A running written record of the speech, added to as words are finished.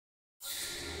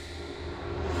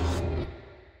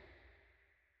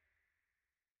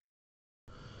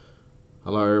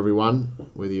Hello everyone,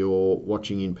 whether you're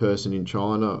watching in person in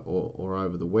China or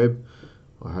over the web.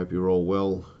 I hope you're all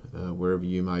well wherever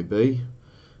you may be.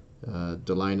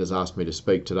 Delane has asked me to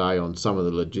speak today on some of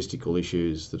the logistical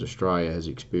issues that Australia has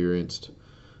experienced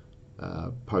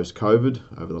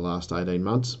post-COVID over the last 18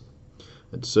 months.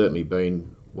 It's certainly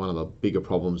been one of the bigger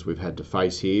problems we've had to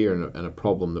face here, and a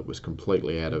problem that was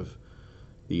completely out of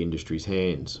the industry's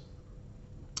hands.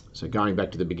 So going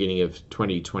back to the beginning of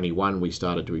 2021, we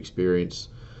started to experience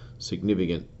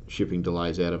significant shipping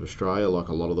delays out of Australia, like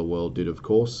a lot of the world did, of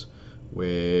course,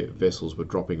 where vessels were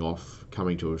dropping off,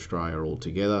 coming to Australia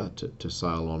altogether to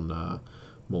sail on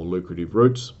more lucrative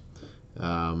routes.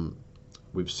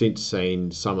 We've since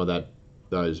seen some of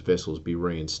those vessels be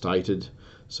reinstated,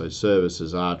 so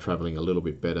services are travelling a little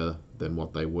bit better than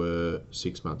what they were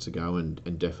 6 months ago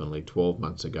and definitely 12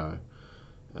 months ago.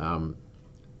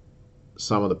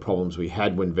 Some of the problems we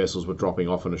had when vessels were dropping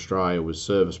off in Australia was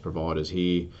service providers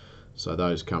here. So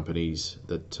those companies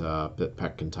that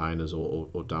pack containers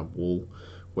or dump wool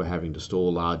were having to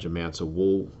store large amounts of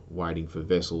wool, waiting for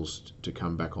vessels to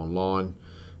come back online.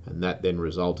 And that then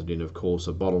resulted in, of course,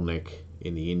 a bottleneck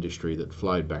in the industry that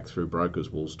flowed back through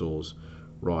brokers' wool stores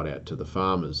right out to the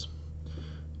farmers.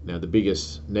 Now, the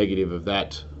biggest negative of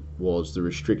that was the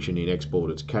restriction in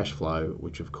exporters' cash flow,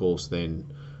 which of course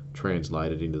then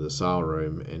translated into the sale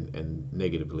room and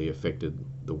negatively affected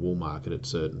the wool market at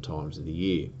certain times of the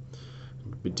year,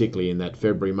 particularly in that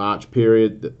February-March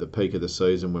period, the peak of the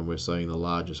season when we're seeing the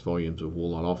largest volumes of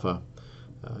wool on offer.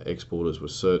 Exporters were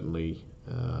certainly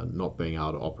not being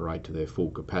able to operate to their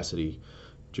full capacity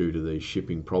due to these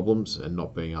shipping problems and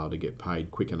not being able to get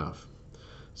paid quick enough.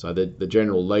 So the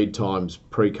general lead times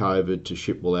pre-COVID to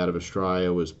ship wool out of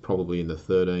Australia was probably in the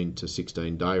 13 to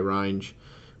 16 day range.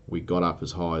 We got up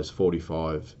as high as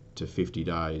 45 to 50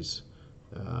 days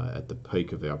at the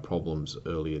peak of our problems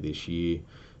earlier this year.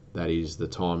 That is the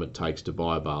time it takes to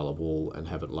buy a bale of wool and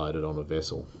have it loaded on a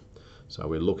vessel. So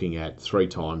we're looking at 3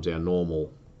 times our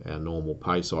normal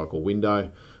pay cycle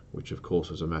window, which of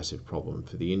course was a massive problem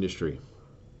for the industry.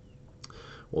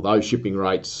 Although shipping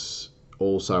rates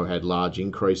also had large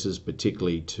increases,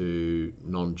 particularly to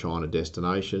non-China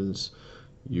destinations,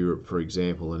 Europe, for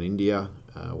example, and India,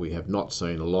 we have not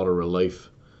seen a lot of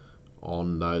relief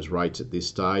on those rates at this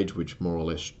stage, which more or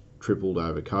less tripled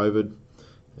over COVID.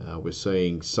 We're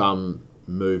seeing some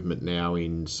movement now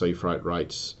in sea freight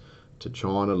rates to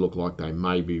China, look like they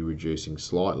may be reducing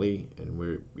slightly, and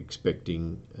we're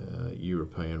expecting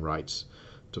European rates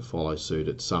to follow suit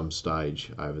at some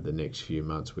stage over the next few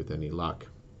months with any luck.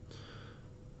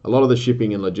 A lot of the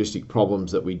shipping and logistic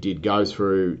problems that we did go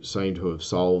through seem to have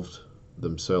solved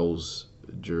themselves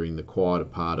during the quieter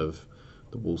part of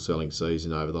the wool selling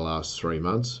season over the last 3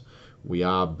 months. We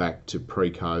are back to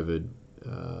pre-COVID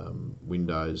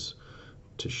windows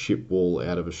to ship wool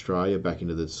out of Australia, back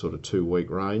into the sort of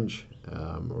 2-week range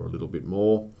or a little bit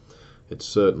more. It's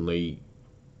certainly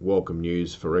welcome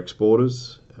news for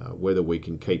exporters. Whether we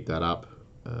can keep that up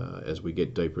as we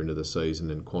get deeper into the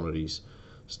season and quantities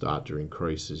start to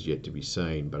increase is yet to be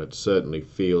seen, but it certainly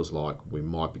feels like we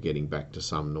might be getting back to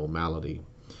some normality.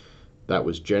 That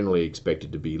was generally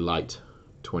expected to be late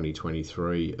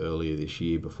 2023, earlier this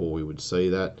year, before we would see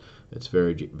that. It's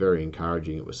very, very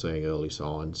encouraging that we're seeing early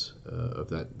signs of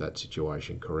that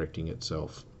situation correcting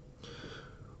itself.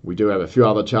 We do have a few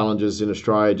other challenges in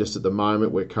Australia just at the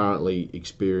moment. We're currently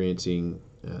experiencing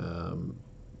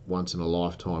once in a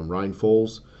lifetime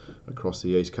rainfalls across the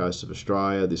east coast of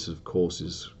Australia. This of course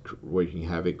is wreaking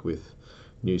havoc with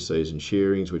new season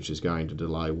shearings, which is going to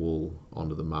delay wool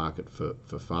onto the market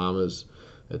for farmers.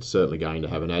 It's certainly going to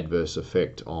have an adverse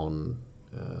effect on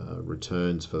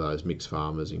returns for those mixed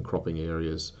farmers in cropping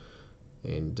areas,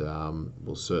 and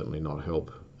will certainly not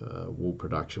help wool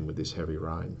production with this heavy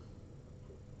rain.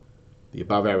 The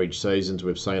above average seasons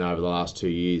we've seen over the last 2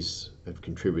 years have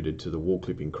contributed to the wool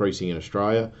clip increasing in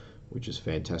Australia, which is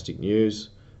fantastic news.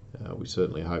 We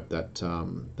certainly hope that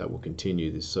that will continue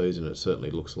this season. It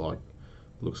certainly looks like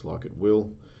it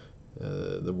will.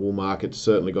 The wool market's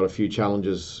certainly got a few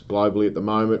challenges globally at the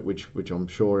moment, which I'm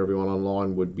sure everyone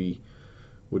online would be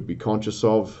conscious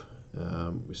of.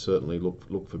 We certainly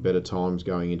look for better times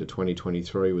going into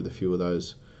 2023 with a few of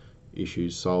those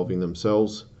issues solving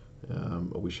themselves.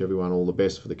 I wish everyone all the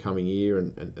best for the coming year,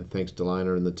 and thanks to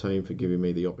Lena and the team for giving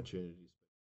me the opportunity.